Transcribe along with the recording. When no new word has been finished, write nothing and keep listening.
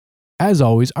As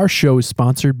always, our show is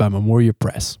sponsored by Memoria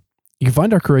Press. You can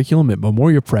find our curriculum at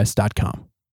memoriapress.com.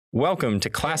 Welcome to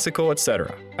Classical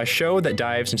Etc., a show that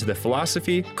dives into the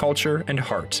philosophy, culture, and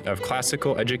heart of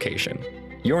classical education.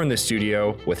 You're in the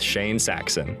studio with Shane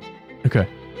Saxon. Okay.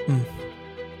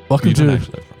 Welcome You don't to...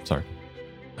 actually- Sorry.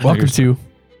 Welcome to...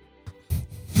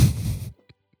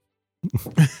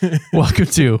 Welcome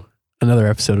to another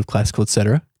episode of Classical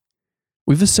Etc.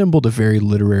 We've assembled a very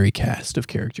literary cast of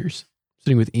characters,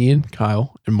 sitting with Ian,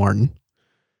 Kyle, and Martin.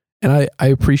 And I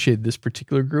appreciate this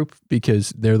particular group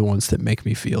because they're the ones that make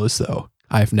me feel as though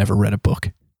I've never read a book.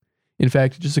 In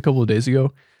fact, just a couple of days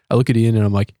ago, I look at Ian and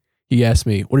I'm like, he asked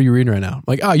me, what are you reading right now? I'm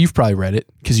like, you've probably read it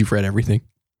because you've read everything.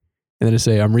 And then I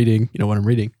say, I'm reading, what I'm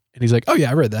reading. And he's like, oh yeah,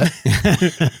 I read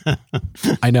that.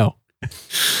 I know.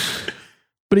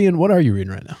 But Ian, what are you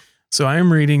reading right now? So I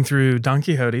am reading through Don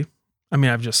Quixote. I mean,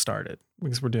 I've just started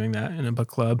because we're doing that in a book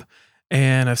club.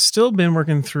 And I've still been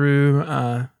working through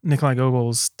Nikolai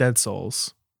Gogol's Dead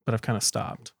Souls, but I've kind of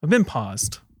stopped. I've been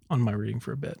paused on my reading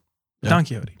for a bit. Yeah. Don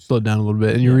Quixote. Slowed down a little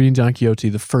bit. And you're reading Don Quixote,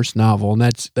 the first novel. And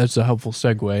that's a helpful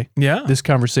segue. Yeah. This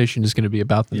conversation is going to be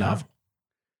about the novel.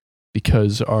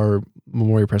 Because our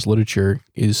Memoria Press literature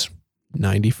is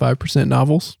 95%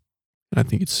 novels. And I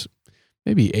think it's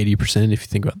maybe 80% if you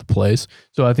think about the plays.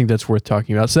 So I think that's worth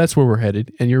talking about. So that's where we're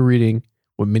headed. And you're reading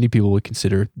what many people would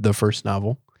consider the first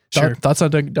novel. Sure. Thoughts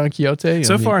on Don Quixote?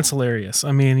 So far, it's hilarious.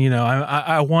 I mean,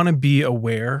 I want to be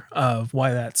aware of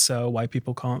why that's so, why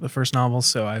people call it the first novel.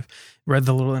 So I've read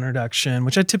the little introduction,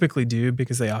 which I typically do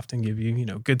because they often give you,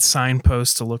 good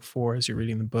signposts to look for as you're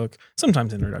reading the book.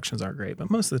 Sometimes introductions aren't great, but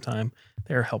most of the time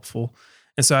they're helpful.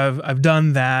 And so I've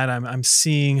done that. I'm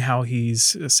seeing how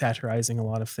he's satirizing a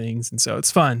lot of things, and so it's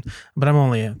fun. But I'm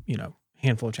only a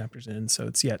handful of chapters in, so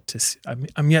it's yet to see,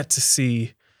 I'm yet to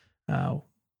see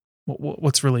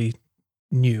what's really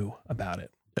new about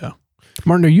it. Yeah.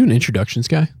 Martin, are you an introductions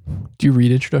guy? Do you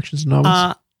read introductions to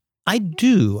novels? I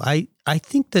do. I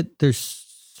think that there's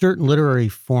certain literary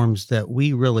forms that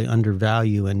we really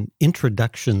undervalue, and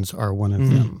introductions are one of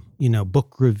them.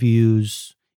 Book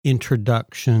reviews,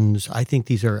 introductions. I think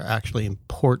these are actually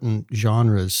important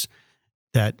genres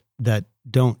that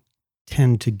don't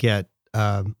tend to get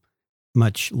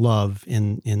much love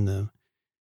in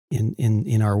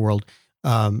our world.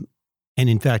 And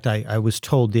in fact, I was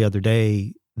told the other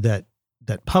day that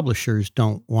publishers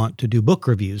don't want to do book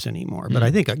reviews anymore. But I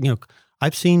think,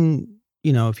 I've seen,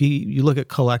 if you look at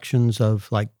collections of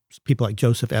like people like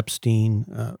Joseph Epstein,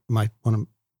 one of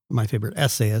my favorite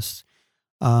essayists,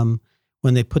 when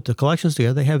they put the collections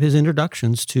together, they have his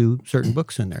introductions to certain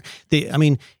books in there.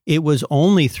 It was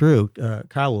only through,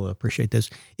 Kyle will appreciate this,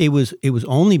 it was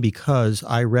only because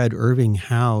I read Irving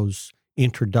Howe's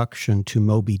introduction to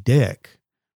Moby Dick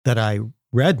that I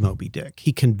read Moby Dick.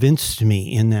 He convinced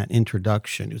me in that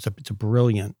introduction. It's a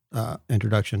brilliant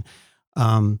introduction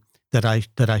that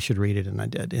I should read it, and I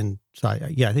did. And so I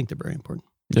think they're very important.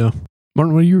 Yeah,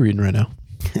 Martin, what are you reading right now?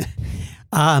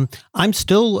 I'm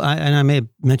still, and I may have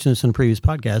mentioned this in a previous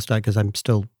podcast because I'm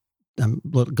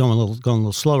going a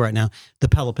little slow right now. The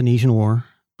Peloponnesian War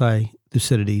by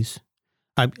Thucydides.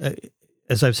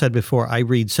 As I've said before, I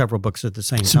read several books at the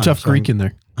same time. Some tough Greek in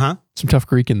there. Huh? Some tough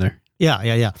Greek in there. Yeah.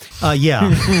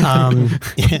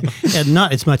 And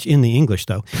not as much in the English,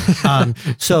 though.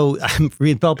 So I'm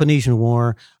reading Peloponnesian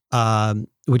War,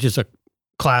 which is a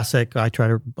classic. I try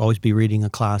to always be reading a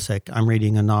classic. I'm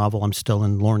reading a novel. I'm still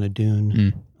in Lorna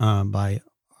Doone by,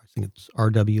 I think it's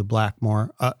R.W. Blackmore.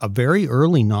 A very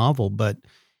early novel, but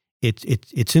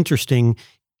it's interesting.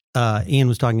 Ian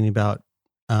was talking about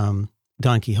Don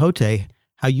Quixote,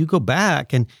 how you go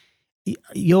back and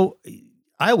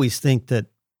I always think that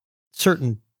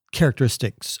certain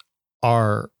characteristics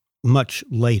are much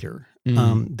later,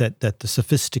 that the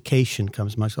sophistication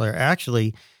comes much later.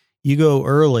 Actually, you go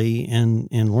early, and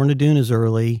Lorna Doone is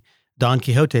early. Don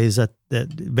Quixote is at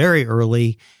very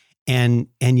early, and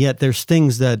yet there's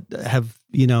things that have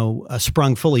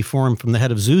sprung fully formed from the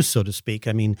head of Zeus, so to speak.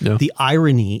 The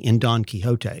irony in Don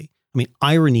Quixote.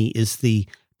 Irony is the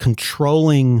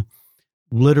controlling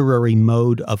literary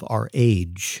mode of our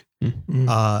age.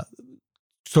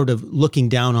 Sort of looking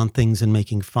down on things and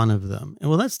making fun of them.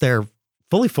 And that's there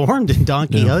fully formed in Don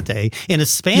Quixote in a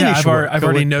Spanish work. I've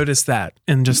already noticed that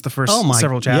in just the first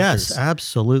several chapters. Yes,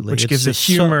 absolutely. Which gives it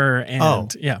humor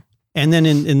And then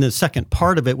in the second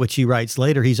part of it, which he writes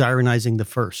later, he's ironizing the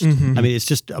first. It's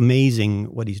just amazing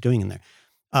what he's doing in there.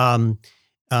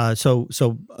 So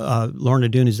Lorna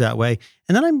Doone is that way.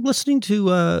 And then I'm listening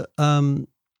to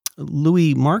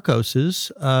Louis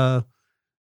Marcos's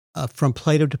From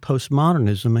Plato to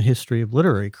Postmodernism, A History of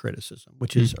Literary Criticism,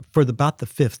 which is for about the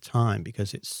 5th time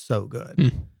because it's so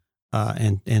good.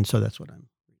 And so that's what I'm.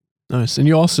 Nice. And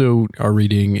you also are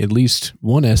reading at least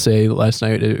one essay. Last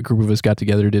night, a group of us got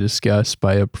together to discuss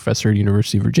by a professor at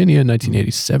University of Virginia in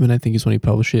 1987, I think is when he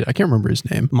published it. I can't remember his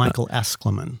name. Michael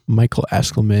Askelman. Michael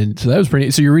Askelman. So that was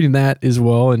pretty. So you're reading that as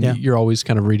well, and you're always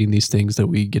kind of reading these things that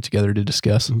we get together to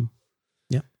discuss.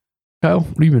 Yeah. Kyle,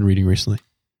 what have you been reading recently?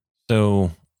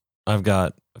 So I've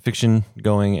got a fiction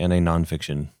going and a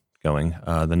nonfiction going.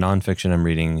 The nonfiction I'm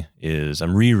reading is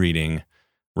I'm rereading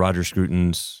Roger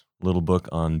Scruton's little book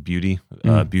on beauty,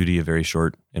 Beauty, a very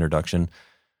short introduction,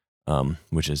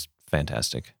 which is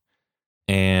fantastic.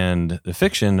 And the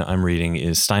fiction I'm reading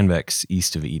is Steinbeck's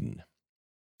East of Eden,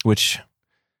 which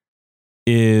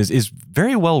is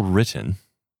very well written.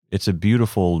 It's a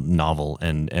beautiful novel,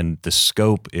 and the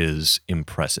scope is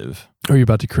impressive. Are you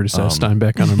about to criticize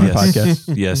Steinbeck on my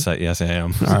podcast? Yes, I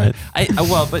am. All right.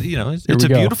 But it's a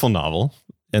beautiful novel,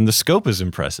 and the scope is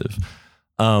impressive.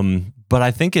 But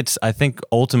I think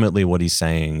ultimately what he's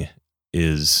saying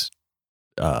is,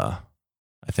 I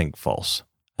think false.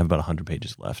 I have about 100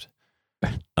 pages left.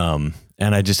 And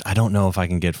I don't know if I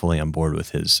can get fully on board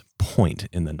with his point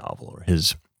in the novel or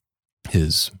his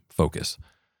focus.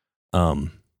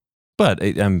 But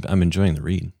I'm enjoying the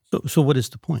read. So what is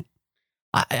the point?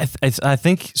 I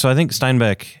think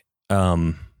Steinbeck,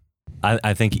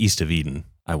 I think East of Eden,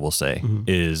 I will say,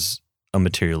 is a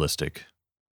materialistic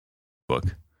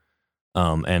book.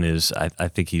 And I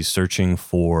think he's searching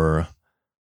for,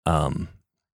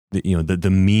 the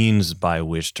means by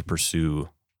which to pursue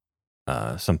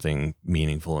something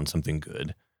meaningful and something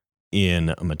good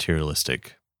in a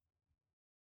materialistic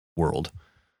world.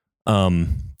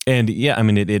 And yeah, I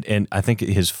mean, and I think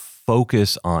his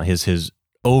focus on his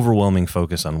overwhelming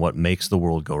focus on what makes the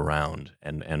world go round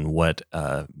and what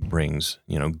brings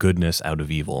goodness out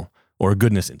of evil, or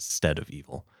goodness instead of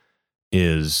evil,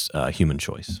 is human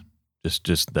choice.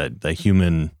 Just that the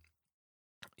human,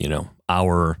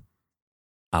 our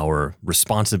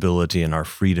responsibility and our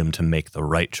freedom to make the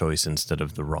right choice instead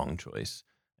of the wrong choice.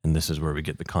 And this is where we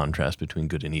get the contrast between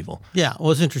good and evil. Yeah,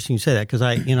 well, it's interesting you say that, because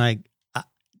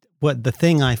what the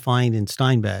thing I find in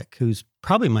Steinbeck, who's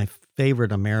probably my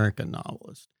favorite American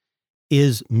novelist,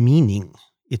 is meaning.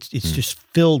 It's just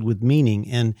filled with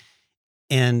meaning,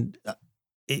 and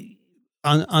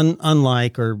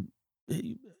unlike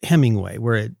Hemingway,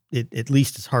 where it at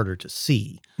least is harder to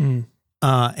see.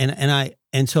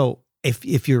 So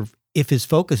if his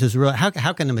focus is real,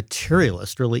 how can a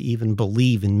materialist really even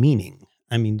believe in meaning?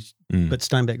 I mean, but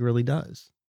Steinbeck really does.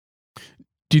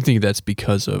 Do you think that's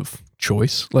because of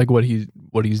choice? Like what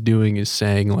he's doing is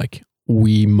saying, like,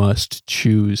 we must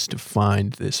choose to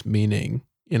find this meaning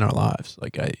in our lives.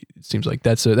 Like it seems like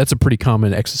that's a pretty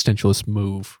common existentialist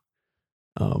move.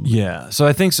 Yeah. So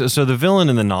I think so. So the villain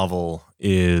in the novel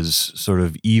is sort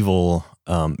of evil,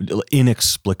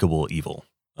 inexplicable evil.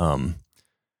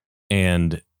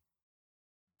 And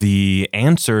the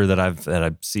answer that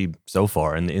I see so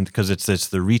far, and because it's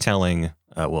the retelling,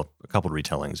 a couple of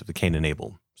retellings of the Cain and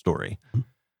Abel story,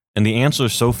 and the answer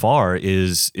so far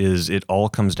is it all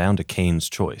comes down to Cain's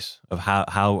choice of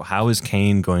how is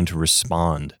Cain going to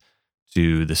respond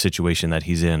to the situation that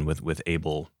he's in with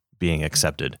Abel being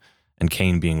accepted and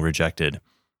Cain being rejected.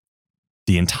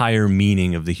 The entire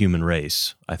meaning of the human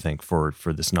race, I think, for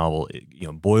this novel,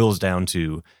 boils down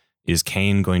to, is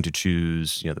Cain going to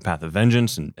choose, the path of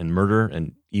vengeance and murder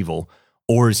and evil,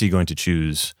 or is he going to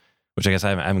choose, which I guess I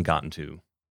haven't gotten to,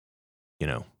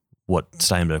 what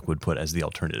Steinbeck would put as the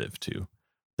alternative to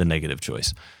the negative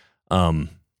choice.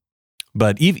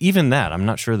 But even that, I'm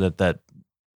not sure that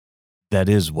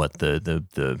is what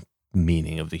the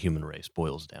meaning of the human race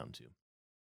boils down to.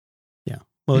 Yeah.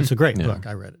 Well, it's a great book.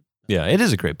 I read it. Yeah, it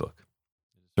is a great book.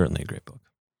 Certainly a great book.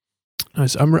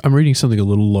 Nice. I'm reading something a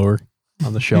little lower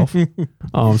on the shelf.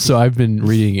 So I've been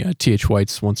reading T.H.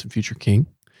 White's Once and Future King,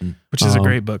 which is a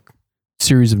great book.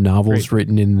 Series of novels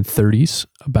written in the 30s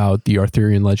about the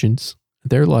Arthurian legends.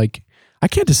 They're like, I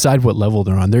can't decide what level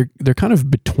they're on. They're kind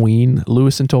of between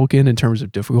Lewis and Tolkien in terms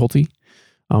of difficulty.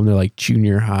 They're like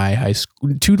junior high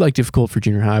school, too like difficult for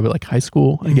junior high, but like high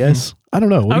school, I guess. I don't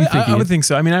know. What do you think? I would think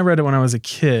so. I mean, I read it when I was a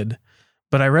kid,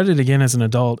 but I read it again as an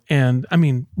adult. And I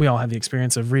mean, we all have the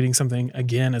experience of reading something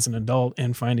again as an adult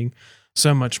and finding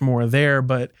so much more there.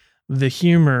 But the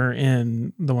humor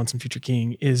in The Once and Future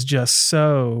King is just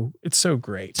it's so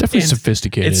great. It's definitely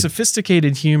sophisticated. It's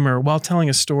sophisticated humor while telling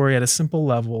a story at a simple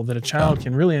level that a child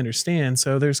can really understand.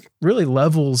 So there's really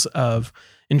levels of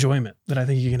enjoyment that I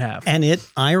think you can have. And it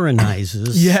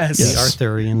ironizes the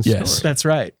Arthurian story. That's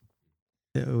right.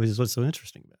 what's so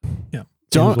interesting about it. Yeah.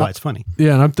 So And why it's funny.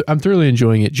 Yeah, and I'm thoroughly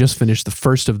enjoying it. Just finished the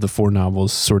first of the 4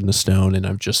 novels, Sword in the Stone, and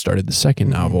I've just started the second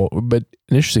novel. But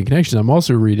an interesting connection, I'm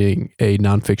also reading a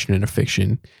nonfiction and a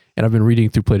fiction, and I've been reading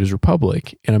through Plato's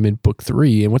Republic, and I'm in book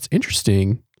 3. And what's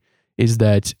interesting is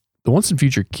that the Once and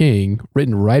Future King,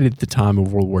 written right at the time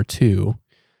of World War II,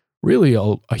 really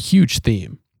a huge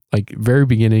theme. Like very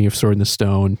beginning of Sword in the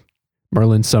Stone,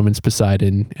 Merlin summons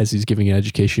Poseidon as he's giving an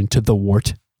education to the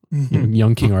wart,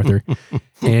 young King Arthur,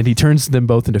 and he turns them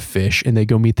both into fish, and they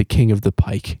go meet the King of the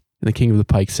Pike. And the King of the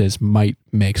Pike says, might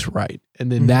makes right.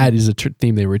 And then that is a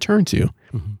theme they return to.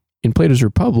 In Plato's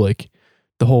Republic,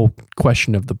 the whole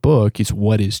question of the book is,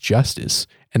 what is justice?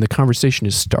 And the conversation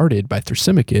is started by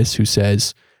Thrasymachus, who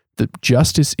says that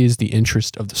justice is the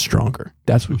interest of the stronger.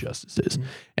 That's what justice is.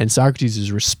 And Socrates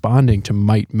is responding to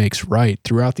might makes right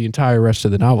throughout the entire rest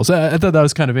of the novels. I thought that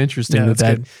was kind of interesting,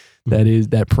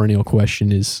 that perennial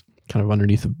question is kind of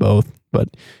underneath of both,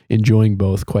 but enjoying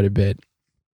both quite a bit.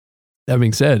 That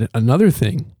being said, another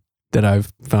thing that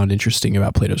I've found interesting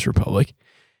about Plato's Republic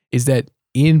is that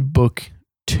in book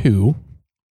 2,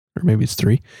 or maybe it's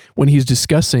 3, when he's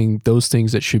discussing those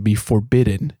things that should be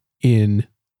forbidden in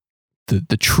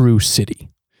the true city,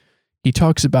 he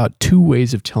talks about 2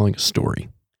 ways of telling a story.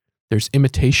 There's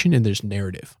imitation and there's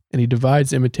narrative. And he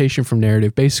divides imitation from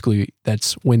narrative. Basically,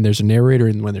 that's when there's a narrator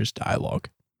and when there's dialogue.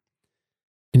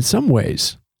 In some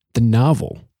ways, the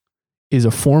novel is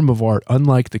a form of art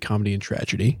unlike the comedy and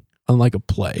tragedy, unlike a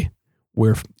play,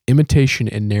 where imitation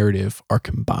and narrative are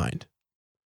combined.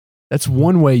 That's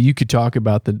one way you could talk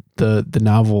about the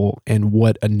novel and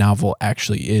what a novel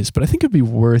actually is. But I think it'd be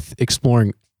worth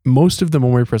exploring. Most of the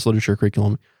Montgomery Press literature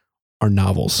curriculum are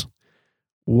novels.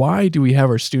 Why do we have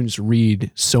our students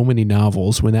read so many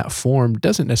novels when that form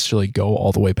doesn't necessarily go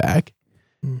all the way back?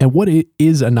 And what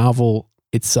is a novel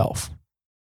itself?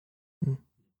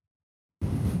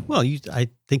 Well, I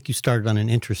think you started on an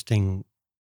interesting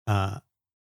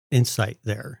insight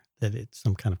there, that it's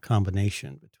some kind of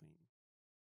combination between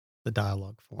the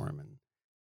dialogue form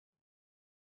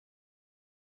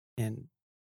and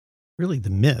really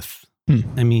the myth.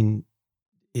 I mean,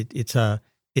 it's a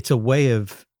way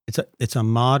of, it's a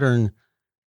modern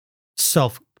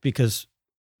self, because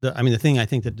the thing I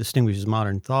think that distinguishes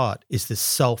modern thought is this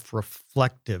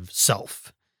self-reflective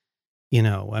self.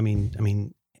 I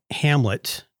mean,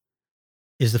 Hamlet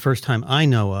is the first time I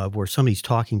know of where somebody's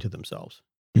talking to themselves.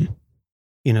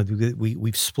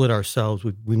 We've split ourselves.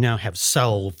 We now have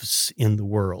selves in the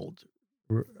world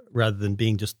rather than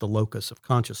being just the locus of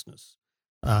consciousness.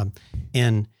 So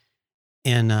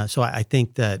I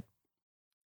think that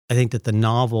the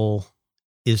novel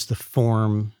is the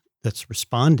form that's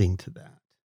responding to that.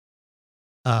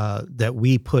 That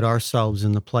we put ourselves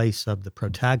in the place of the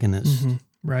protagonist,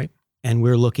 right? And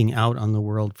we're looking out on the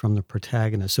world from the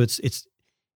protagonist. So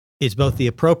it's both the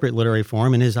appropriate literary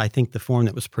form and is, I think, the form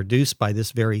that was produced by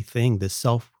this very thing, this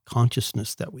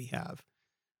self-consciousness that we have.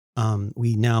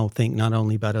 We now think not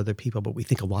only about other people, but we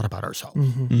think a lot about ourselves.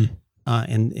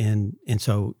 And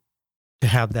so to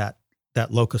have that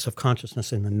locus of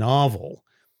consciousness in the novel,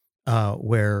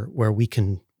 where we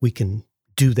can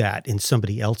do that in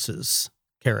somebody else's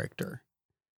character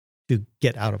to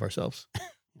get out of ourselves.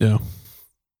 Yeah.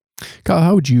 Kyle,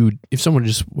 how would you, if someone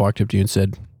just walked up to you and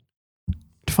said,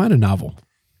 define a novel,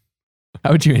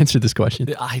 how would you answer this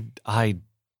question? I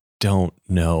don't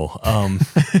know.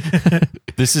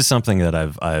 This is something that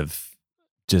I've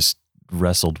just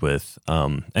wrestled with,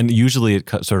 and usually it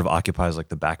sort of occupies like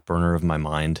the back burner of my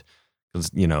mind, because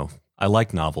I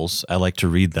like novels. I like to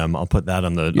read them. I'll put that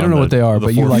on the. You don't know what they are,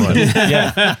 but you like them.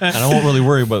 Yeah, and I won't really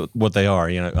worry about what they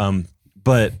are.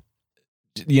 But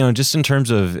just in terms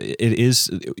of it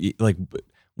is like,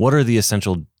 what are the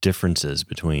essential differences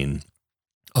between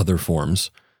other forms?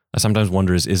 I sometimes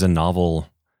wonder: is a novel?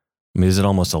 I mean, is it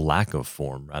almost a lack of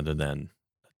form rather than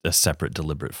a separate,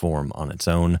 deliberate form on its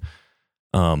own?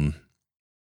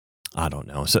 I don't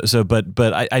know.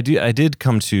 But I did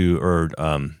come to, or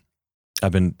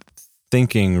I've been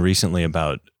thinking recently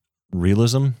about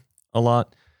realism a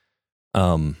lot.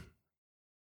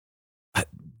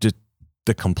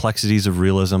 The complexities of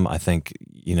realism, I think,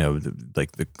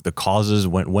 the causes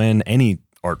when any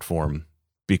art form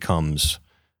becomes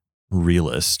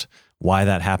realist, why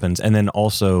that happens, and then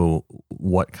also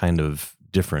what kind of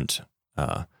different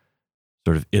sort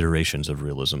of iterations of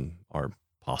realism are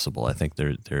possible. I think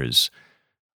there's,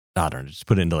 I don't know, just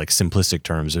put it into like simplistic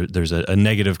terms, there's a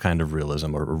negative kind of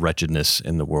realism or wretchedness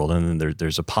in the world, and then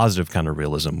there's a positive kind of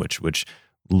realism which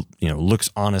looks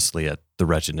honestly at the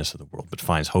wretchedness of the world but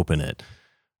finds hope in it.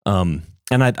 And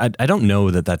I don't know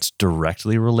that that's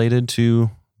directly related to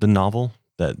the novel,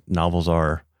 that novels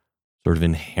are sort of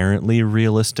inherently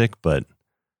realistic, but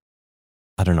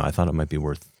I don't know. I thought it might be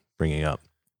worth bringing up.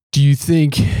 Do you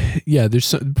think, there's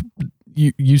some,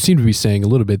 you seem to be saying a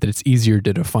little bit that it's easier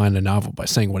to define a novel by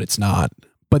saying what it's not,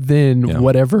 but then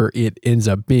whatever it ends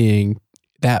up being,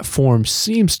 that form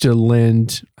seems to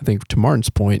lend, I think to Martin's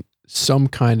point, some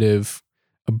kind of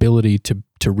ability to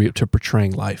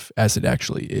portraying life as it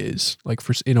actually is, like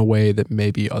in a way that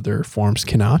maybe other forms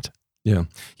cannot. Yeah.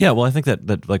 Well, I think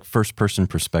that like first person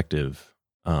perspective,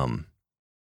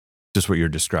 just what you're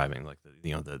describing, like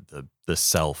the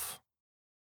self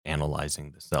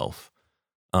analyzing the self.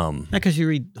 Because you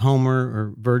read Homer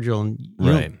or Virgil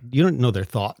and you don't know their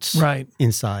thoughts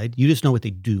inside. You just know what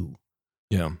they do.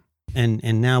 Yeah.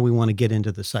 And now we want to get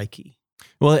into the psyche.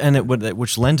 Well, and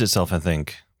which lends itself, I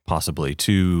think, possibly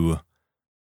to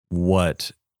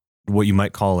what you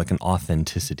might call like an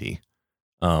authenticity.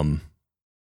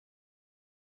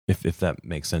 If that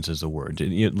makes sense as a word.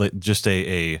 Just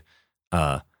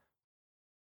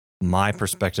my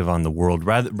perspective on the world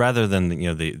rather than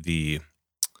the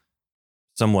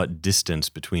somewhat distance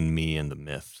between me and the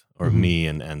myth, or me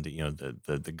and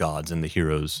the gods and the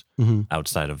heroes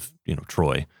outside of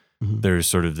Troy. There's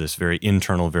sort of this very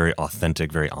internal, very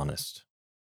authentic, very honest.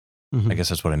 I guess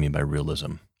that's what I mean by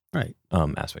realism, right?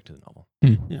 Aspect of the novel.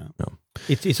 Yeah,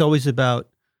 it's always about.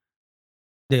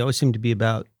 They always seem to be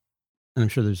about, and I'm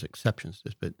sure there's exceptions to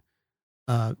this,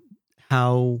 but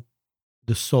how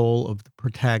the soul of the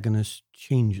protagonist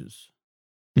changes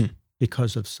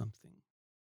because of something.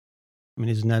 I mean,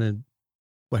 isn't that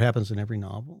what happens in every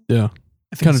novel? Yeah.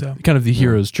 I think so. Kind of the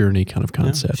hero's journey kind of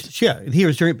concept. Yeah, the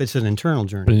hero's journey, but it's an internal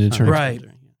journey. Right.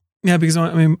 Yeah, because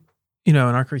I mean, in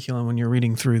our curriculum, when you're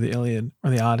reading through the Iliad or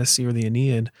the Odyssey or the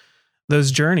Aeneid,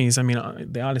 those journeys, I mean,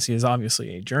 the Odyssey is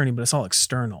obviously a journey, but it's all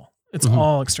external. It's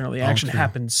all external. The action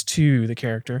happens to the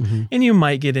character, and you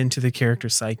might get into the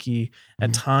character's psyche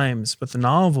at times, but the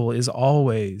novel is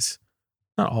always,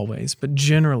 not always, but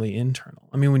generally internal.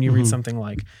 I mean, when you read something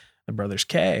like The Brothers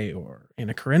Kay or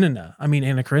Anna Karenina, I mean,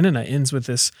 Anna Karenina ends with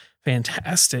this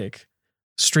fantastic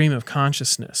stream of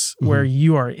consciousness where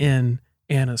you are in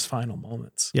Anna's final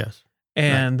moments. Yes.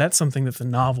 And that's something that the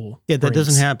novel that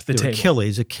doesn't happen to table.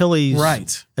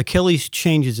 Achilles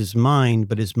changes his mind,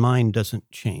 but his mind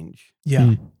doesn't change.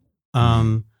 Yeah.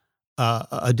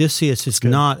 Odysseus is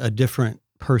not a different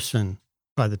person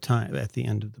by the time at the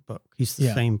end of the book. He's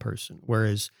the same person,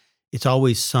 whereas it's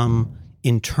always some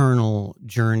internal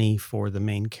journey for the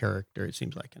main character, it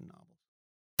seems like in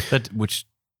novels.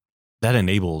 That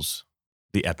enables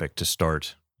the epic to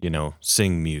start,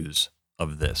 sing muse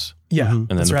of this. Yeah. And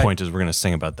then the point is we're going to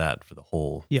sing about that for the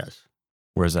whole. Yes.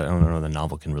 Whereas I don't know the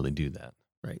novel can really do that.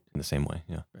 Right. In the same way.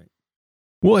 Yeah. Right.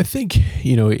 Well, I think,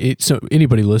 so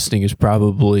anybody listening is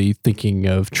probably thinking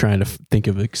of trying to think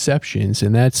of exceptions.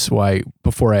 And that's why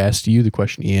before I asked you the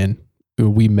question, Ian,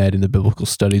 we met in the biblical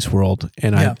studies world,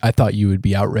 and I thought you would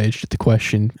be outraged at the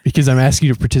question because I'm asking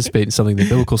you to participate in something that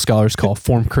biblical scholars call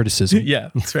form criticism. Yeah,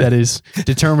 that's right. That is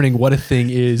determining what a thing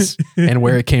is and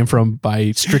where it came from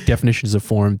by strict definitions of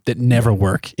form that never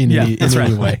work in any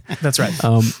way. That's right.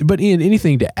 But Ian,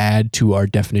 anything to add to our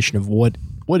definition of what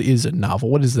is a novel?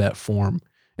 What is that form?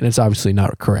 And it's obviously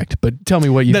not correct, but tell me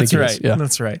what you think it is. Yeah.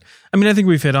 That's right. I mean, I think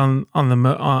we've hit on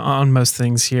most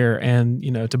things here, and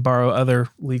to borrow other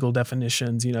legal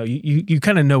definitions, you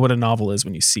kind of know what a novel is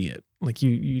when you see it. Like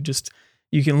you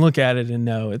can look at it and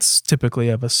know it's typically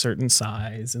of a certain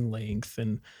size and length,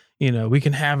 and we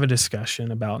can have a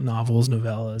discussion about novels,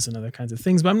 novellas, and other kinds of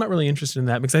things. But I'm not really interested in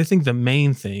that because I think the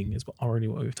main thing is already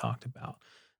what we've talked about,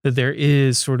 that there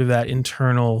is sort of that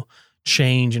internal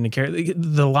change in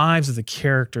the lives of the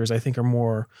characters. I think are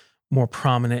more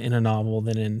prominent in a novel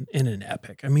than in an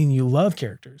epic. I mean, you love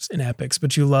characters in epics,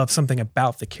 but you love something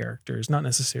about the characters, not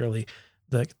necessarily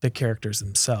the characters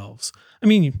themselves. I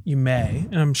mean, you may,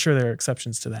 and I'm sure there are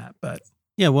exceptions to that, but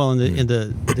yeah. Well, in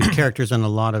the characters in a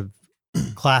lot of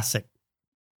classical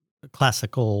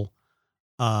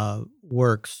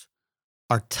works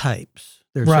are types.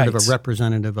 They're sort of a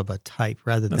representative of a type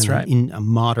rather than a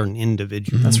modern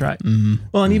individual. That's right. Mm-hmm.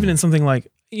 Well, and even in something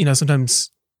like,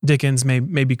 sometimes Dickens may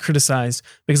be criticized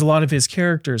because a lot of his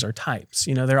characters are types.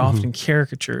 They're often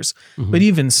caricatures. But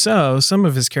even so, some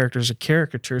of his characters are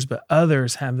caricatures, but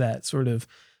others have that sort of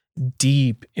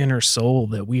deep inner soul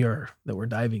that we're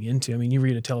diving into. I mean, you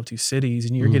read A Tale of Two Cities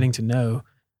and you're getting to know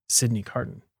Sidney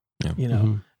Carton,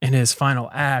 and his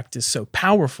final act is so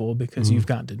powerful because you've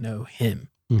gotten to know him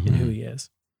and who he is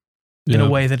in a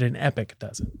way that an epic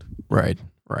doesn't. Right.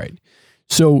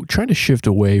 So trying to shift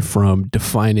away from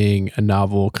defining a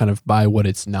novel kind of by what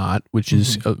it's not, which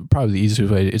is probably the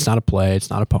easiest way. It's not a play. It's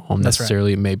not a poem That's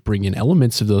necessarily. Right. It may bring in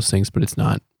elements of those things, but it's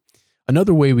not.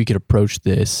 Another way we could approach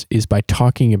this is by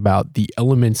talking about the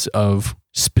elements of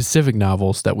specific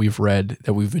novels that we've read,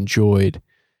 that we've enjoyed,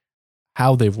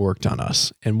 how they've worked on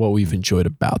us, and what we've enjoyed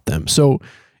about them. So,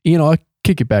 I'll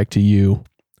kick it back to you.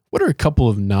 What are a couple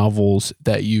of novels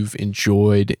that you've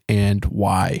enjoyed and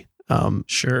why?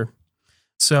 Sure.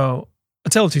 So, A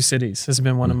Tale of Two Cities has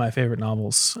been one of my favorite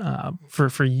novels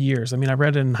for years. I mean, I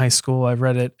read it in high school. I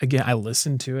read it again. I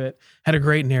listened to it. Had a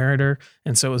great narrator,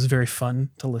 and so it was very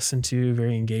fun to listen to,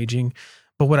 very engaging.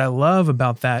 But what I love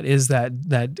about that is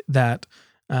that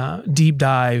deep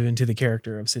dive into the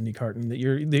character of Sydney Carton. That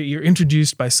you're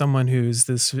introduced by someone who's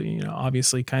this,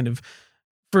 obviously kind of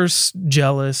first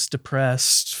jealous,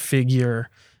 depressed figure,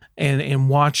 and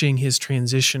watching his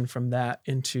transition from that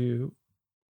into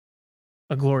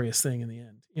a glorious thing in the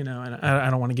end, and I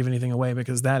don't want to give anything away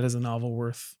because that is a novel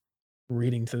worth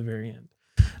reading to the very end.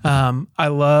 I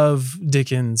love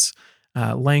Dickens'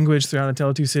 language throughout A Tale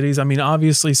of Two Cities. I mean,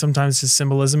 obviously sometimes his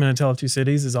symbolism in A Tale of Two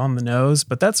Cities is on the nose,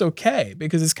 but that's okay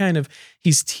because it's kind of,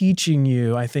 he's teaching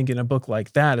you, I think in a book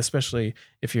like that, especially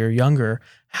if you're younger,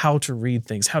 how to read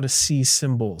things, how to see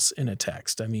symbols in a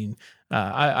text. I mean,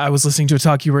 I was listening to a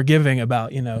talk you were giving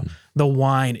about, the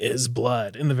wine is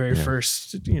blood in the very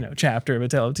first, chapter of A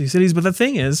Tale of Two Cities. But the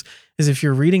thing is if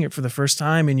you're reading it for the first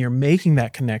time and you're making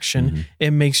that connection,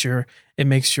 it makes your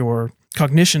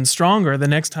cognition stronger the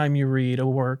next time you read a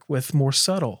work with more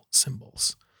subtle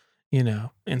symbols,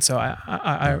 And so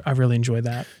I really enjoy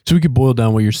that. So we could boil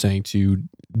down what you're saying to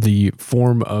the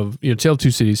form of, Tale of Two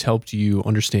Cities helped you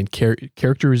understand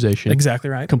characterization. Exactly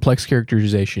right. Complex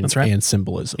characterization. That's right. And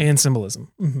symbolism.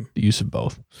 Mm-hmm. The use of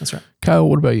both. That's right. Kyle,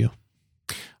 what about you?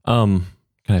 Can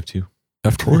I have two?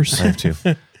 Of course. I have two.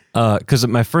 Because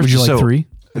my first... Would you like three?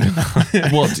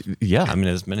 Well, yeah, I mean,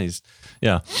 as many as...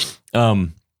 Yeah.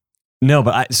 No,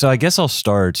 but I guess I'll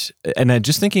start, and I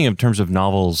just thinking in terms of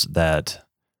novels that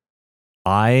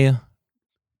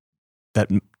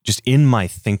just in my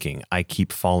thinking, I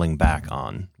keep falling back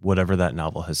on whatever that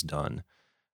novel has done,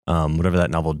 whatever that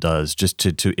novel does, just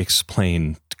to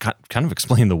explain, kind of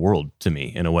explain the world to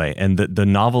me in a way. And the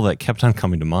novel that kept on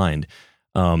coming to mind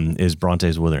is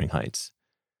Bronte's Wuthering Heights,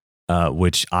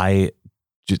 which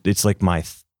it's like my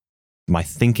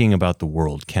thinking about the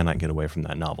world cannot get away from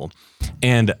that novel,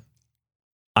 and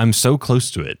I'm so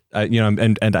close to it,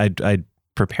 I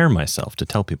prepare myself to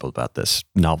tell people about this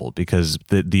novel because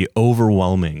the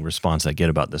overwhelming response I get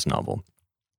about this novel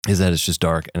is that it's just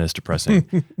dark and it's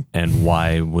depressing. And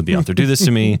why would the author do this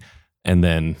to me? And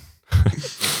then,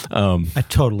 I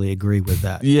totally agree with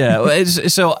that. Yeah.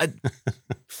 So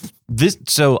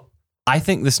I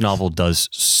think this novel does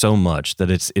so much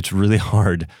that it's really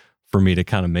hard for me to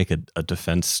kind of make a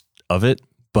defense of it,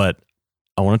 but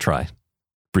I want to try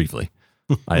briefly.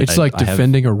 It's like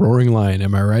defending a roaring lion.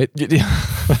 Am I right?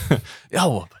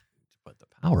 Oh, but the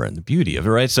power and the beauty of it,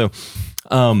 right? So,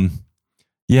 So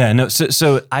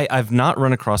I've not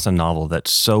run across a novel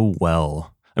that's so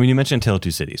well. I mean, you mentioned Tale of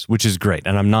Two Cities, which is great,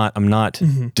 and I'm not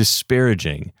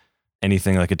disparaging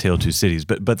anything like A Tale of Two Cities,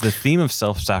 but the theme of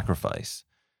self-sacrifice,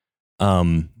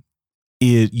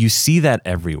 you see that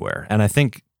everywhere, and I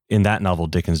think in that novel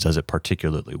Dickens does it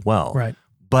particularly well. Right.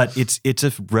 But it's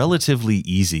a relatively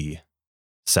easy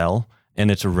sell, and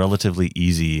it's a relatively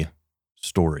easy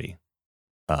story.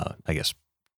 I guess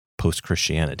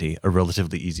post-Christianity, a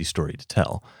relatively easy story to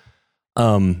tell.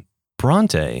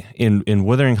 Bronte in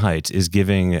Wuthering Heights is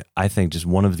giving, I think, just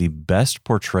one of the best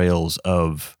portrayals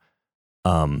of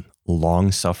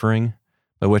long suffering,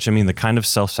 by which I mean the kind of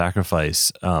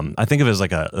self-sacrifice. I think of it as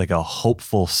like a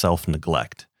hopeful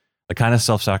self-neglect, a kind of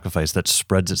self-sacrifice that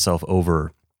spreads itself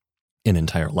over an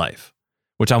entire life.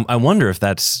 Which I wonder if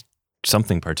that's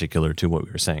something particular to what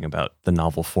we were saying about the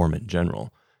novel form in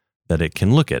general, that it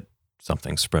can look at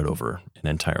something spread over an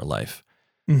entire life.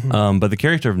 Mm-hmm. But the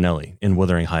character of Nellie in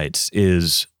Wuthering Heights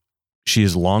she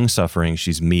is long-suffering,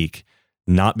 she's meek,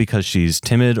 not because she's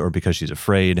timid or because she's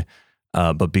afraid,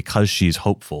 but because she's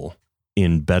hopeful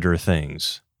in better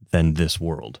things than this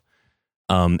world.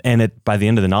 And by the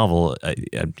end of the novel, I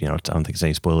don't think it's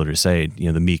any spoiler to say,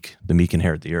 the meek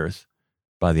inherit the earth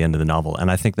by the end of the novel. And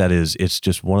I think it's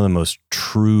just one of the most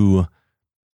true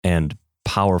and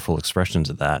powerful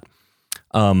expressions of that.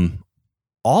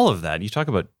 All of that, you talk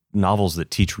about novels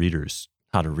that teach readers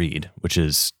how to read, which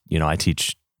is, I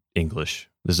teach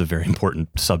English. This is a very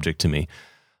important subject to me.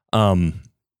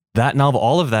 That novel,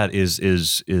 all of that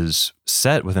is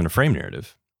set within a frame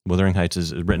narrative. Wuthering Heights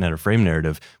is written at a frame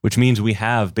narrative, which means we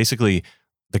have basically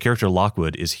the character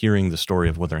Lockwood is hearing the story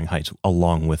of Wuthering Heights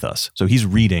along with us. So he's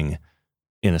reading,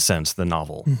 in a sense, the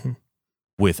novel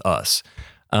with us.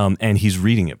 And he's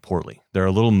reading it poorly. There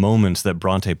are little moments that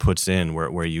Bronte puts in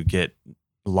where you get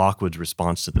Lockwood's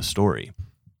response to the story.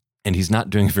 And he's not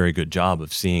doing a very good job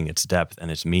of seeing its depth and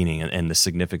its meaning and the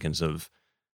significance of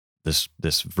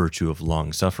this virtue of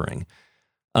long suffering.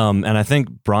 And I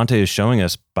think Bronte is showing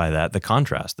us by that the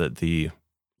contrast, that the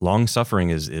long suffering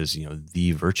is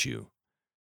the virtue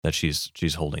that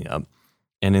she's holding up.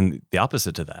 And in the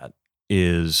opposite to that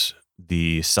is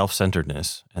the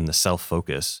self-centeredness and the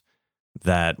self-focus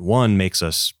that, one, makes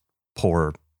us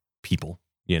poor people,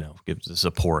 gives us a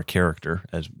poor character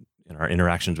as in our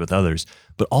interactions with others,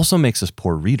 but also makes us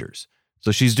poor readers.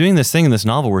 So she's doing this thing in this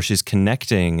novel where she's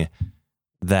connecting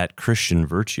that Christian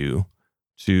virtue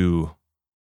to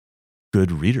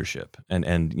good readership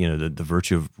and the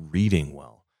virtue of reading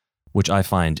well, which I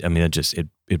find, it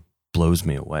blows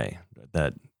me away,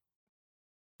 that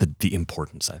the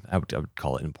importance, I would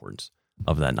call it importance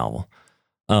of that novel.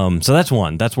 So that's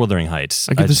one. That's Wuthering Heights.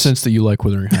 I get the sense that you like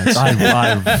Wuthering Heights.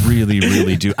 I really,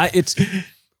 really do.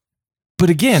 But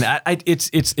again,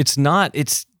 it's not.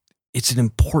 It's an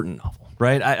important novel,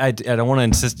 right? I don't want to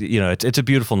insist. It's a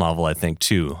beautiful novel, I think,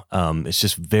 too. It's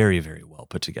just very, very well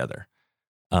put together.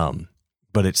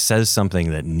 But it says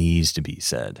something that needs to be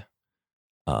said,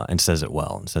 and says it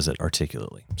well and says it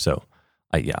articulately. So,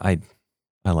 I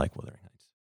like Wuthering Heights.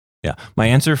 Yeah, my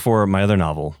answer for my other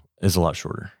novel is a lot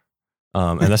shorter.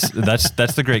 And that's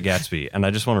The Great Gatsby. And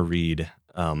I just want to read,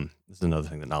 this is another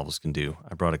thing that novels can do.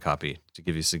 I brought a copy to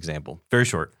give you this example. Very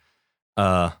short.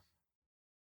 Right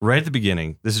at the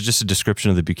beginning, this is just a description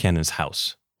of the Buchanan's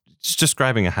house. It's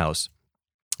describing a house.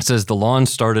 It says, the lawn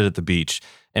started at the beach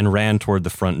and ran toward the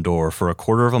front door for a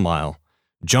quarter of a mile,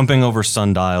 jumping over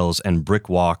sundials and brick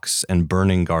walks and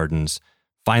burning gardens.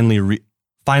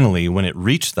 Finally, when it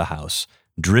reached the house,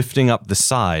 drifting up the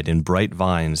side in bright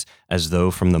vines as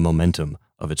though from the momentum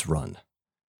of its run.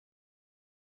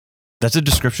 That's a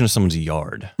description of someone's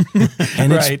yard.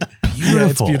 And right. It's beautiful. Yeah,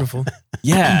 it's beautiful.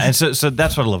 Yeah, and so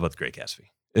that's what I love about The Great Gatsby.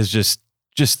 Is just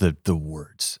the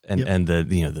words and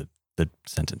the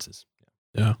sentences.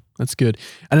 Yeah, that's good.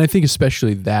 And I think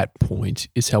especially that point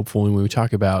is helpful when we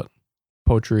talk about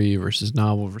poetry versus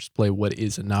novel versus play. What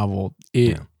is a novel?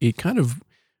 It kind of,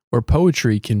 where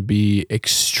poetry can be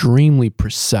extremely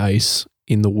precise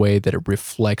in the way that it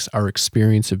reflects our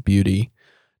experience of beauty,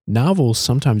 novels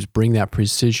sometimes bring that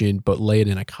precision but lay it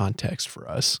in a context for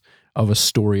us of a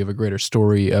story, of a greater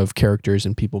story of characters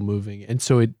and people moving. And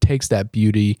so it takes that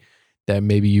beauty that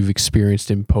maybe you've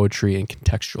experienced in poetry and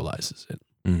contextualizes it.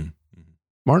 Mm-hmm.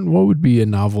 Martin, what would be a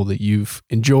novel that you've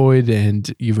enjoyed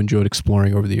and you've enjoyed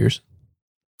exploring over the years?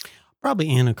 Probably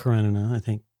Anna Karenina. I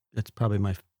think that's probably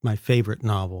my favorite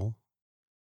novel.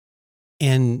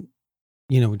 And,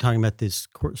 we're talking about this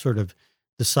sort of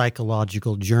the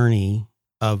psychological journey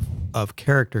of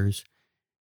characters.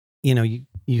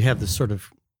 You have this sort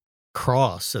of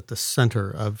cross at the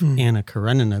center of Anna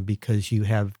Karenina because you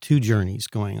have two journeys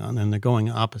going on and they're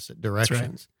going opposite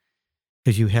directions.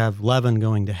 Because you have Levin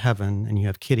going to heaven and you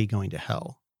have Kitty going to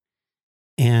hell.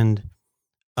 And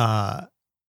the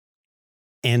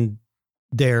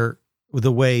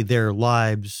way their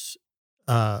lives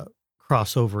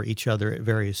cross over each other at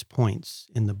various points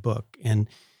in the book, and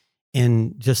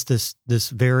just this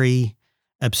very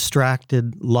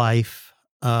abstracted life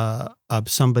of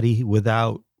somebody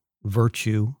without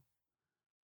virtue,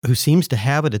 who seems to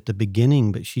have it at the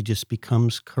beginning, but she just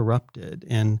becomes corrupted,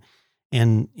 and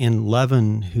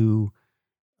Levin, who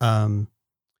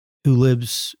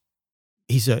lives,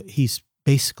 he's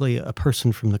basically a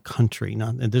person from the country.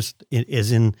 Not this,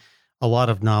 as in a lot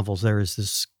of novels, there's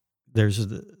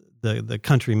the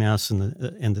country mouse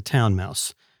and the town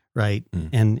mouse, right?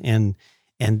 And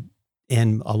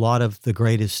a lot of the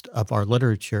greatest of our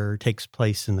literature takes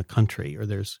place in the country, or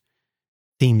there's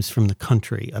themes from the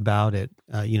country about it.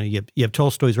 You have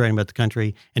Tolstoy's writing about the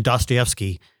country, and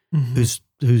Dostoevsky, whose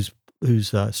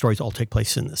stories all take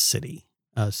place in the city.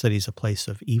 City's a place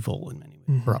of evil in many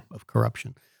ways, of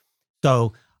corruption.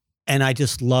 So, and I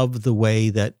just love the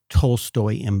way that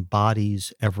Tolstoy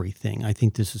embodies everything. I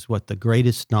think this is what the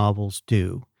greatest novels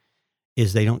do,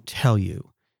 is they don't tell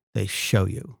you, they show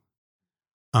you.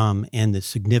 And the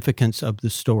significance of the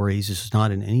stories is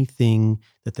not in anything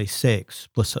that they say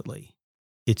explicitly.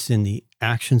 It's in the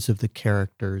actions of the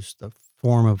characters, the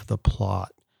form of the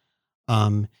plot,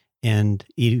 and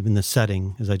even the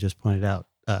setting, as I just pointed out,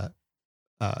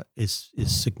 is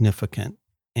significant.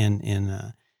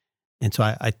 And so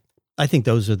I think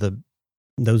those are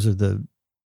the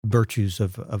virtues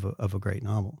of a great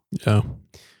novel. Yeah.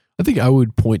 I think I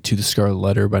would point to The Scarlet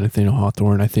Letter by Nathaniel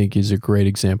Hawthorne. I think is a great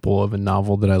example of a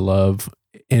novel that I love,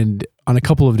 and on a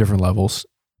couple of different levels.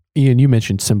 Ian, you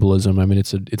mentioned symbolism. I mean,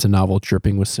 it's a novel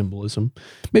dripping with symbolism.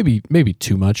 Maybe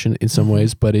too much in some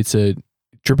ways, but it's a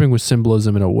dripping with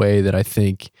symbolism in a way that I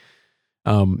think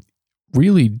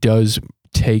really does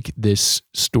take this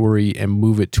story and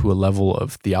move it to a level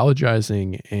of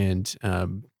theologizing and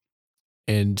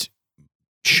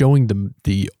showing them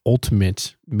the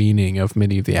ultimate meaning of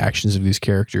many of the actions of these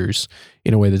characters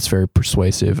in a way that's very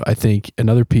persuasive. I think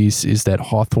another piece is that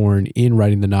Hawthorne, in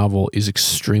writing the novel, is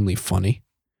extremely funny.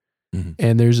 Mm-hmm.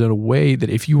 And there's a way that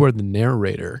if you are the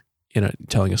narrator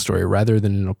telling a story rather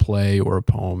than in a play or a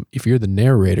poem, if you're the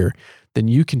narrator, then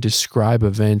you can describe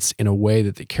events in a way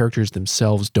that the characters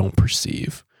themselves don't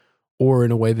perceive, or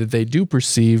in a way that they do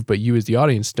perceive, but you as the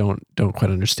audience don't quite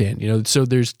understand. So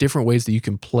there's different ways that you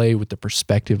can play with the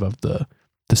perspective of the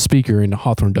speaker, and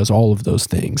Hawthorne does all of those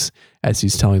things as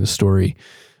he's telling the story.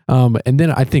 And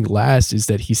then I think last is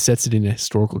that he sets it in a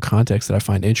historical context that I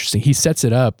find interesting. He sets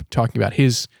it up talking about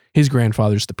his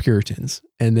grandfathers, the Puritans,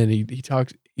 and then he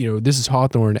talks. This is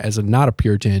Hawthorne as not a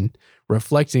Puritan,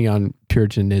 reflecting on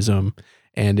Puritanism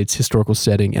and its historical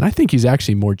setting. And I think he's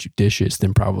actually more judicious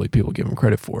than probably people give him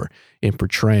credit for in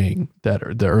portraying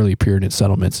the early Puritan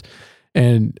settlements.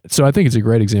 And so I think it's a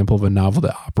great example of a novel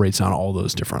that operates on all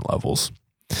those different levels.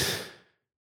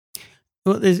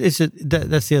 Well, that's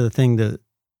the other thing.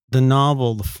 The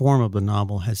novel, the form of the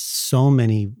novel has so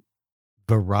many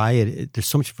variety. There's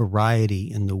so much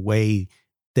variety in the way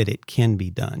that it can be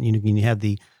done. You have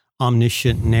the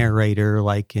omniscient narrator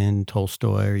like in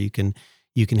Tolstoy, or you can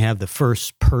have the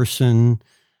first person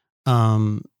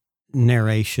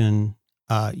narration.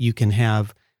 You can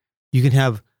have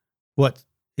what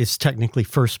is technically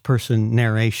first person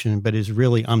narration, but is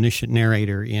really omniscient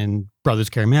narrator in Brothers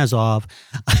Karamazov.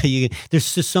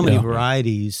 There's just so many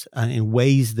varieties and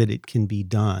ways that it can be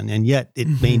done, and yet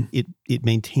it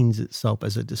maintains itself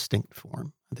as a distinct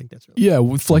form. I think that's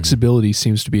really flexibility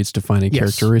seems to be its defining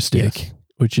characteristic,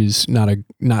 which is not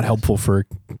helpful for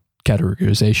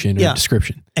categorization or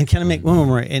description. And can I make one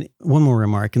more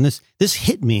remark? And this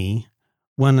hit me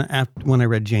when I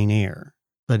read Jane Eyre,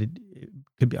 but it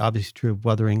could be obviously true of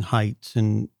Wuthering Heights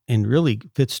and really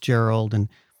Fitzgerald. And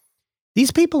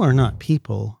these people are not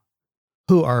people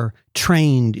who are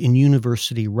trained in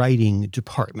university writing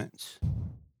departments.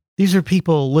 These are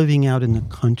people living out in the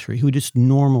country who are just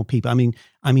normal people.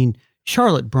 I mean,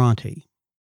 Charlotte Bronte,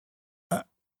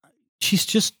 she's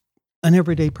just an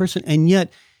everyday person, and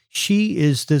yet she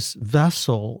is this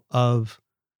vessel of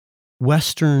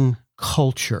Western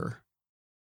culture,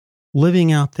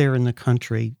 living out there in the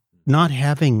country, not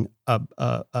having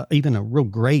even a real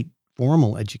great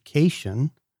formal education,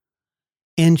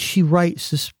 and she writes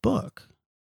this book,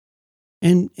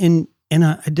 and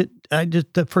I did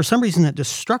for some reason that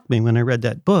just struck me when I read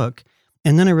that book,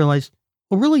 and then I realized,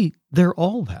 well, really, they're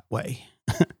all that way.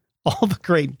 All the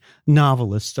great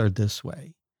novelists are this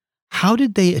way. How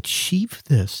did they achieve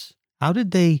this? How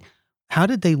did they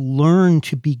learn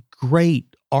to be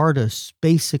great artists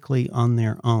basically on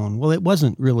their own? Well, it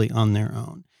wasn't really on their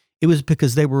own. It was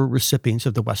because they were recipients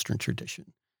of the Western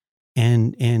tradition,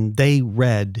 and they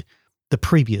read the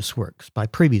previous works by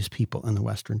previous people in the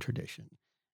Western tradition.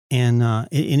 And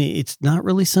it's not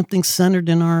really something centered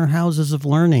in our houses of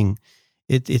learning.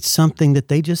 It's something that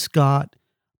they just got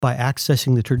by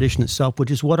accessing the tradition itself, which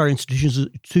is what our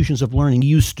institutions of learning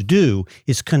used to do,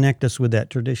 is connect us with that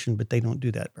tradition, but they don't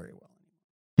do that very well.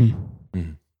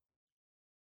 Mm-hmm.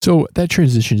 So that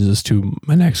transitions us to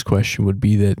my next question would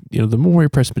be that, the Memorial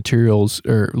Press materials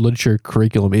or literature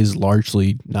curriculum is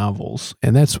largely novels,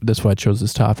 and that's why I chose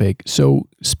this topic. So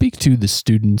speak to the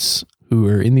students who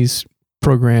are in these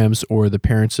programs, or the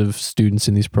parents of students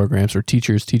in these programs, or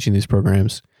teachers teaching these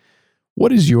programs.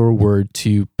 What is your word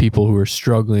to people who are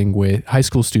struggling with high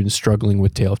school students struggling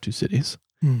with Tale of Two Cities,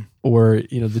 or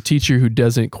the teacher who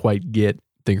doesn't quite get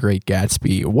The Great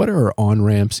Gatsby? What are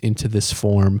on-ramps into this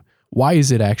form? Why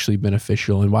is it actually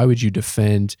beneficial, and why would you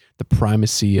defend the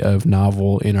primacy of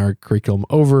novel in our curriculum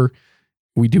over?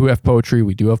 We do have poetry,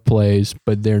 we do have plays,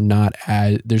 but there's not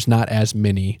as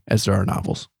many as there are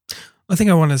novels. I think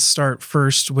I want to start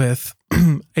first with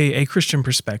a Christian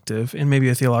perspective and maybe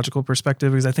a theological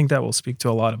perspective, because I think that will speak to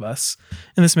a lot of us.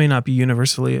 And this may not be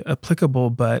universally applicable,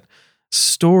 but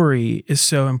story is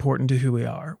so important to who we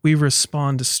are. We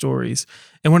respond to stories.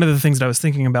 And one of the things that I was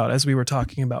thinking about as we were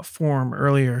talking about form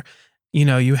earlier,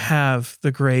 you have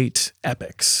the great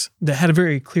epics that had a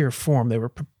very clear form. They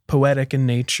were poetic in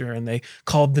nature, and they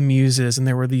called the muses, and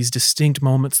there were these distinct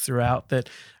moments throughout that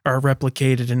are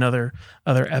replicated in other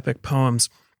epic poems.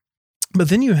 But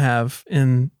then you have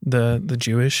in the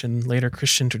Jewish and later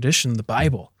Christian tradition, the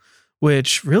Bible,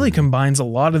 which really combines a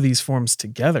lot of these forms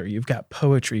together. You've got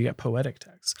poetry, you got poetic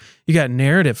texts, you got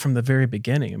narrative from the very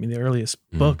beginning. I mean, the earliest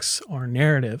books are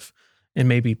narrative, and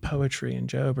maybe poetry in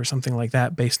Job or something like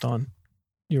that based on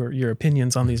your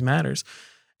opinions on these matters.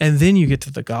 And then you get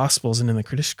to the Gospels, and in the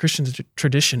Christian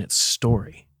tradition, it's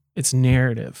story, it's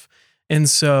narrative. And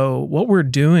so what we're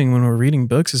doing when we're reading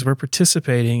books is we're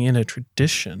participating in a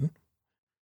tradition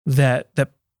that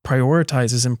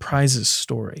prioritizes and prizes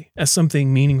story as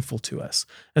something meaningful to us,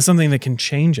 as something that can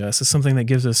change us, as something that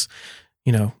gives us,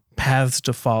 paths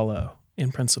to follow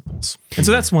in principles. And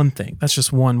so that's one thing. That's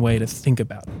just one way to think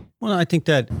about it. Well, I think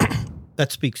that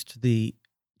speaks to the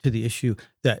issue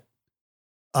that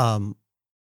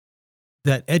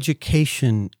that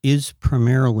education is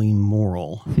primarily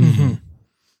moral. Mm-hmm.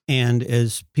 And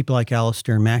as people like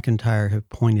Alistair McIntyre have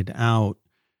pointed out,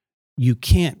 you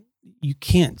can't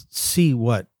see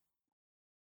what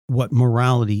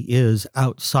morality is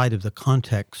outside of the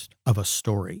context of a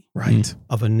story, Right.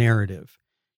 of a narrative.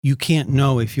 You can't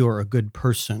know if you're a good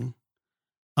person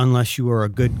unless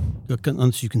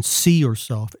unless you can see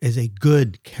yourself as a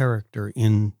good character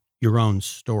in your own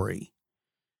story.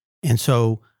 And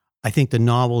so I think the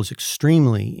novel is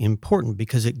extremely important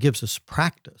because it gives us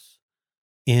practice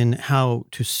in how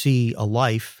to see a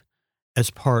life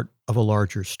as part of a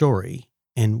larger story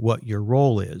and what your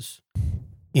role is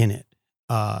in it,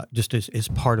 just as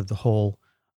part of the whole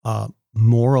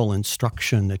moral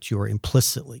instruction that you are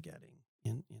implicitly getting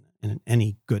in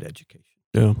any good education.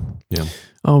 Yeah. Yeah.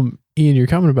 Ian, your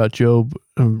comment about Job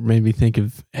made me think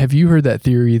of, have you heard that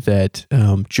theory that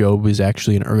Job is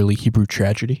actually an early Hebrew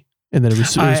tragedy? And then it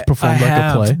was performed like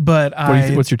a play? But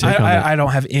what's your take on that? I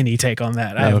don't have any take on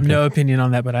that. I have no opinion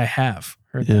on that, but I have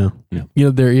heard that. Yeah.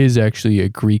 There is actually a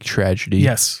Greek tragedy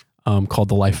Yes. called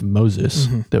The Life of Moses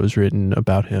that was written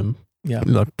about him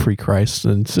pre-Christ.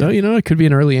 And so, it could be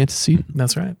an early antecedent.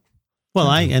 That's right.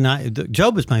 Well,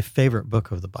 Job is my favorite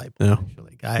book of the Bible. Yeah.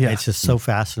 Actually, it's just so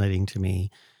fascinating to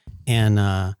me, and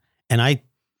I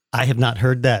have not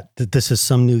heard that this is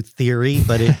some new theory,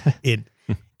 but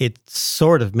it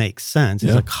sort of makes sense.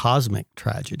 It's a cosmic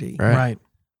tragedy, Right.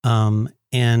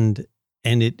 And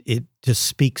it just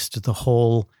speaks to the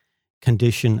whole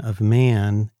condition of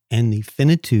man and the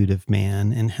finitude of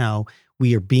man, and how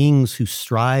we are beings who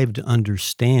strive to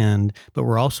understand, but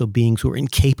we're also beings who are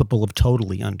incapable of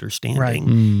totally understanding. Right.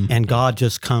 And God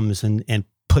just comes and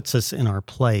puts us in our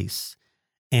place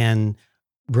and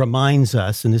reminds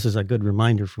us, and this is a good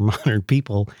reminder for modern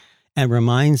people, and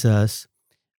reminds us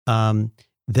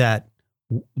that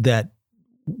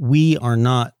we are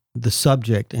not the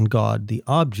subject and God the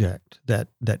object, that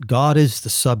God is the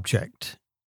subject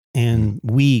and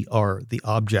we are the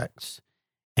objects.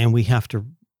 And we have to,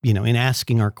 in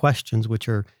asking our questions,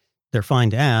 they're fine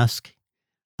to ask,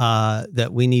 that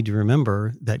we need to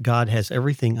remember that God has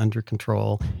everything under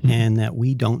control and that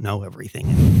we don't know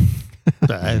everything.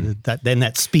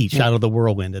 That speech out of the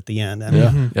whirlwind at the end,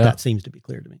 that seems to be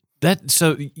clear to me. That's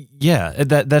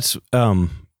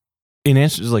in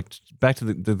answer, like back to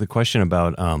the question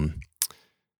about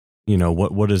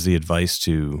what is the advice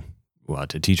to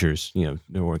teachers,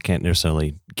 or can't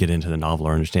necessarily get into the novel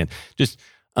or understand. Just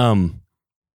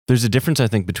there's a difference, I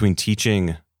think, between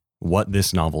teaching what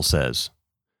this novel says,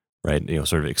 right?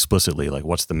 Sort of explicitly, like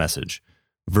what's the message,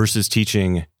 versus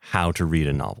teaching how to read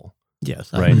a novel.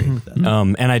 Yes, right. I agree with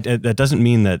that. And that doesn't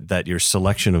mean that your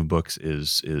selection of books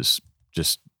is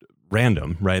just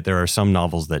random, right? There are some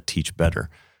novels that teach better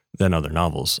than other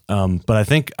novels. But I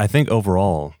think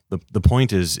overall the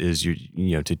point is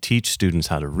you to teach students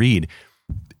how to read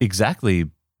exactly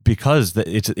because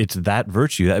it's that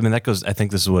virtue. I mean, that goes. I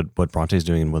think this is what Bronte's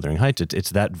doing in Wuthering Heights.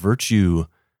 It's that virtue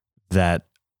that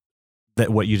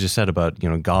what you just said about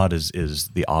God is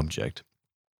the object.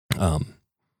 And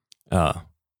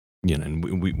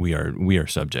we are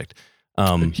subject.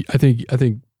 I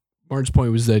think Martin's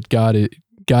point was that God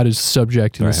is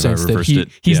subject in the sense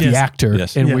that he's the actor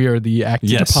and we are the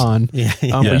acted upon.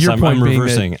 But your point I'm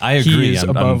reversing. I agree.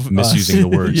 I'm misusing the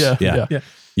words.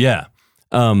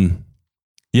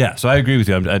 So I agree with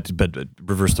you. But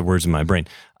reverse the words in my brain.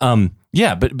 But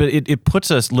it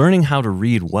puts us learning how to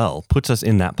read well. Puts us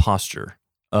in that posture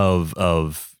of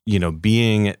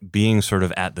being sort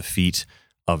of at the feet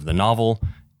of the novel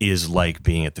is like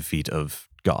being at the feet of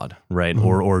God, right? Mm-hmm.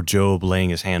 Or Job laying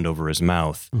his hand over his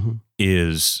mouth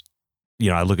is,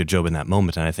 I look at Job in that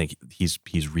moment and I think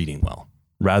he's reading well,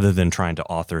 rather than trying to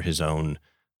author his own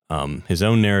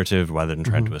narrative, rather than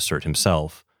trying to assert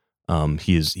himself.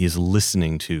 He is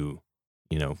listening to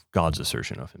God's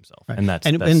assertion of himself. Right. And that's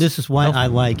and this is why helpful. I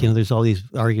like, there's all these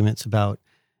arguments about,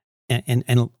 and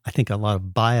I think a lot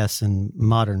of bias in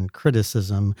modern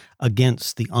criticism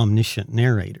against the omniscient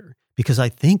narrator, because I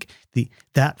think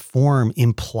that form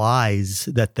implies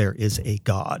that there is a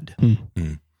God.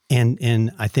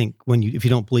 And I think if you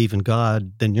don't believe in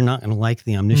God, then you're not going to like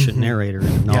the omniscient narrator in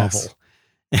a novel.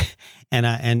 Yes.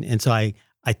 and so I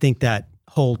think that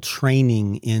whole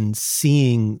training in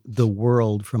seeing the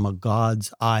world from a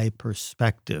God's eye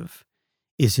perspective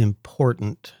is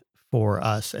important for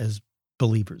us as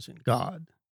believers in God.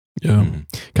 Yeah.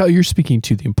 Kyle, you're speaking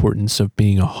to the importance of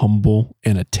being a humble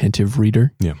and attentive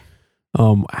reader. Yeah.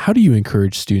 How do you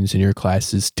encourage students in your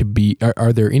classes to be,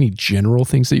 are there any general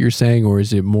things that you're saying, or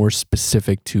is it more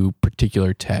specific to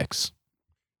particular texts?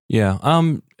 Yeah.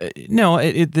 No,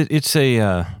 it's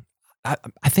a,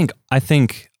 I think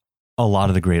a lot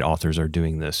of the great authors are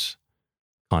doing this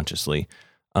consciously.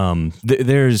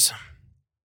 There's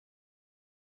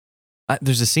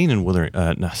a scene in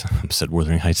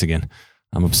Wuthering Heights again.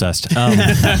 I'm obsessed.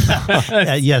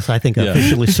 Yes, I think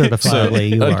officially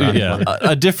certifiably you are. Yeah,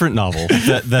 a different novel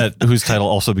that whose title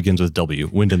also begins with W,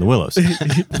 Wind in the Willows.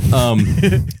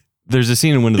 There's a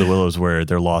scene in Wind in the Willows where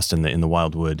they're lost in the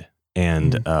wildwood,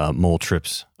 and Mole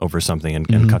trips over something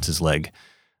and cuts his leg.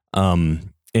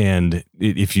 And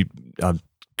if you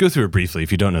go through it briefly,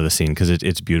 if you don't know the scene, because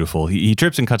it's beautiful, he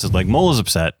trips and cuts his leg. Mole is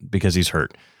upset because he's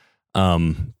hurt.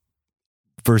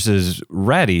 Versus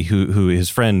Ratty, who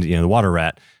his friend, the water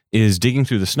rat, is digging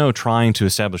through the snow trying to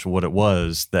establish what it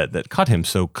was that cut him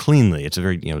so cleanly. It's a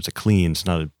very, it's a clean, it's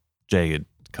not a jagged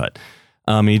cut.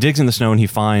 He digs in the snow and he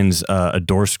finds a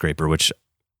door scraper, which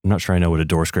I'm not sure I know what a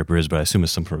door scraper is, but I assume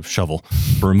it's some sort of shovel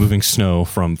for removing snow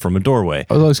from a doorway.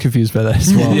 I was always confused by that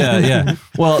as well. Yeah.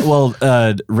 Well,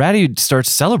 Ratty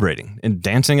starts celebrating and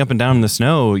dancing up and down in the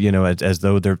snow, as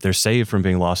though they're saved from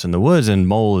being lost in the woods. And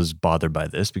Mole is bothered by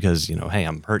this because, hey,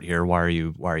 I'm hurt here. Why are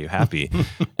you happy?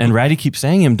 And Ratty keeps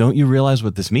saying to him, don't you realize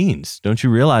what this means? Don't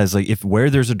you realize, where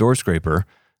there's a door scraper,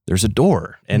 there's a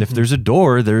door. And if there's a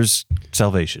door, there's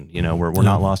salvation. We're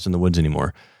not lost in the woods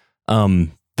anymore.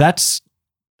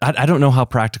 I don't know how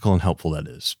practical and helpful that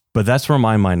is, but that's where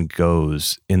my mind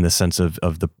goes in the sense of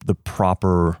the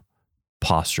proper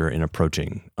posture in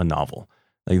approaching a novel.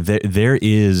 There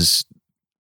is,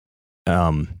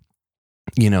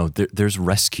 there's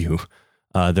rescue,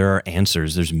 there are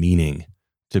answers, there's meaning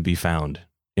to be found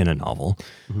in a novel.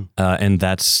 And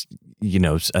that's,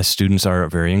 as students are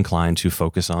very inclined to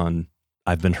focus on,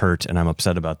 I've been hurt and I'm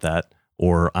upset about that,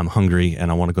 or I'm hungry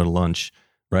and I want to go to lunch.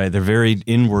 Right, they're very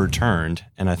inward turned,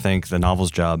 and I think the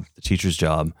novel's job, the teacher's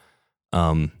job,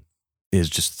 is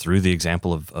just through the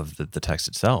example of the text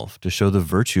itself to show the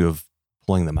virtue of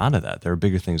pulling them out of that. There are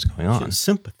bigger things going on.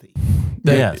 Sympathy.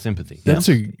 Sympathy. That's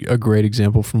a great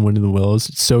example from Wind in the Willows.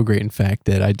 It's so great, in fact,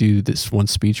 that I do this one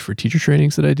speech for teacher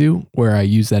trainings that I do where I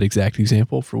use that exact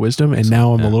example for wisdom. And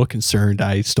now I'm a little concerned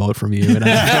I stole it from you. And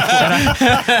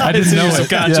I didn't know it.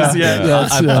 Subconscious,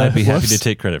 I'd be happy to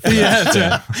take credit for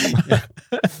that.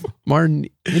 Martin,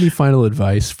 any final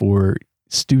advice for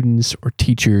students or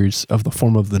teachers of the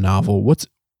form of the novel? What's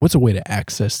a way to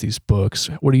access these books?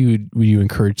 What do you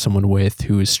encourage someone with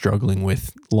who is struggling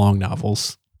with long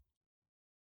novels?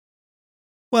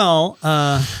 Well,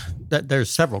 there's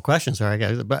several questions there, I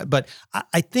guess, but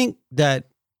I think that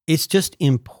it's just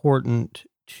important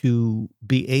to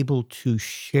be able to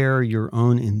share your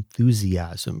own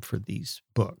enthusiasm for these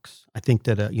books. I think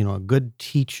that a good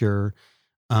teacher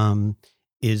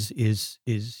is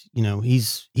he's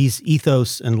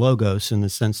ethos and logos in the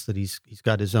sense that he's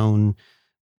got his own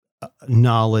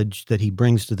knowledge that he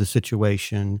brings to the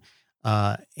situation,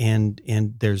 and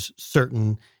there's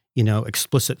certain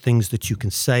explicit things that you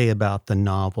can say about the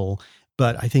novel.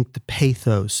 But I think the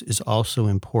pathos is also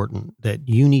important, that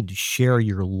you need to share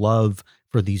your love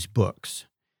for these books.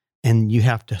 And you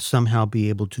have to somehow be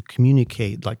able to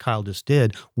communicate, like Kyle just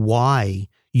did, why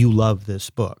you love this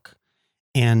book.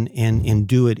 And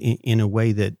do it in a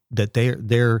way that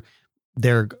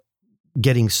they're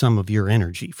getting some of your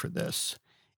energy for this.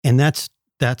 And that's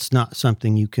not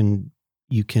something you can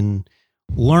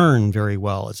learn very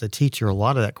well as a teacher. A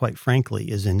lot of that, quite frankly,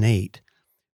 is innate.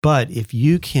 But if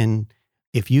you can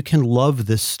love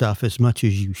this stuff as much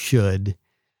as you should,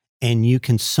 and you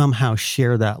can somehow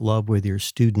share that love with your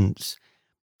students,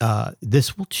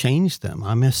 this will change them.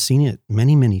 I've seen it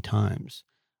many, many times.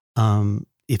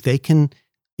 If they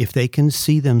can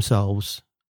see themselves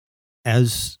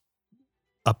as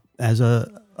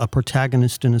a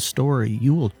protagonist in a story,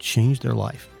 you will change their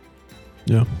life.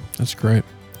 Yeah, that's great.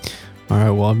 All right,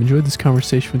 well, I've enjoyed this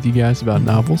conversation with you guys about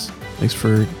novels. Thanks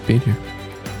for being here.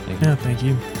 Yeah, thank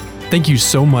you. Thank you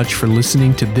so much for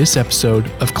listening to this episode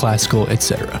of Classical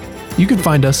Etc. You can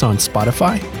find us on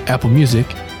Spotify, Apple Music,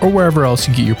 or wherever else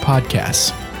you get your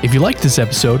podcasts. If you liked this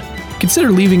episode,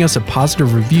 consider leaving us a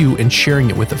positive review and sharing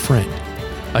it with a friend.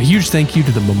 A huge thank you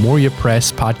to the Memoria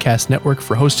Press Podcast Network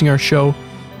for hosting our show.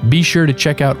 Be sure to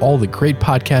check out all the great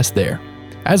podcasts there.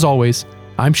 As always,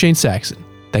 I'm Shane Saxon.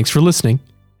 Thanks for listening,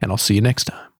 and I'll see you next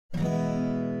time.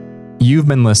 You've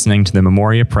been listening to the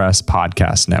Memoria Press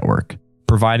Podcast Network,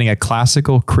 providing a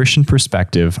classical Christian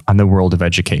perspective on the world of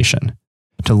education.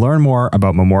 To learn more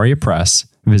about Memoria Press,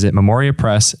 visit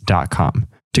memoriapress.com.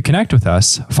 To connect with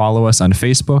us, follow us on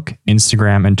Facebook,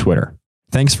 Instagram, and Twitter.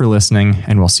 Thanks for listening,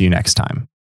 and we'll see you next time.